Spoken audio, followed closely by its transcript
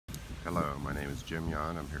Hello, my name is Jim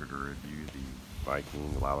Yon. I'm here to review the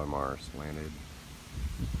Viking Lamellar slanted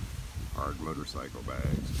hard motorcycle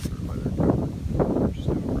bags. They're leather covered. I purchased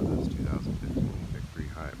them for this 2015 Victory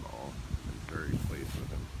Highball. I'm very pleased with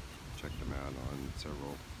them. Checked them out on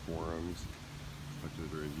several forums. Looked at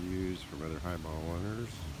the reviews from other highball owners.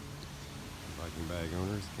 Viking bag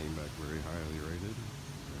owners came back very highly rated.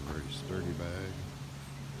 They're a very sturdy bag.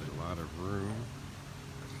 There's a lot of room.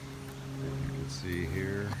 As you can see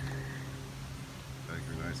here, bags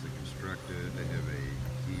are nicely constructed. They have a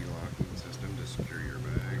key locking system to secure your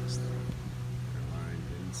bags. They're lined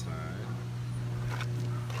inside.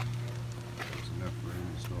 There's enough room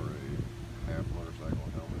to store a half motorcycle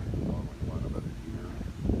helmet along with a lot of other gear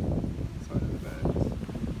inside of the bags.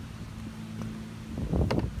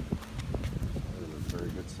 There's a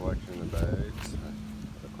very good selection of bags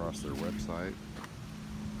across their website.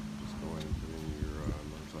 Just go in and put in your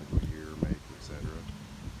motorcycle gear, make, etc.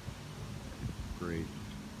 Great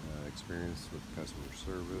experience with customer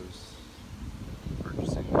service,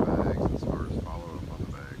 purchasing the bags, as far as follow-up on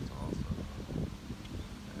the bags also.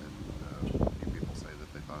 And a few people say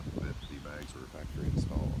that they thought that the bags were factory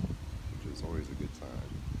installed, which is always a good sign.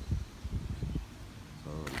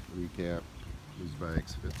 So to recap, these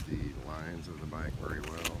bags fit the lines of the bike very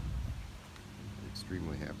well.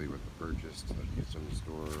 Extremely happy with the purchase. I've used them to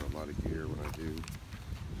store a lot of gear when I do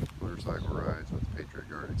motorcycle rides with Patriot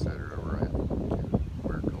Guard, etc. where I have to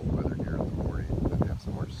wear cold weather gear in the morning and have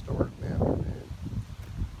somewhere to store it in the afternoon.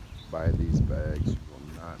 Buy these bags, you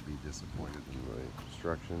will not be disappointed in the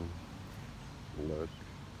construction, look,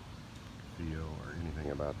 feel, or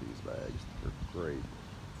anything about these bags. They're great.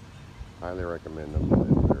 Highly recommend them,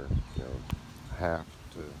 and they're half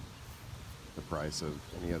to the price of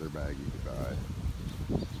any other bag you could buy.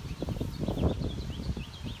 Once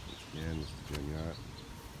again, this is Jim Yacht.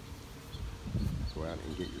 Go out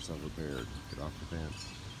and get yourself repaired. Get off the fence.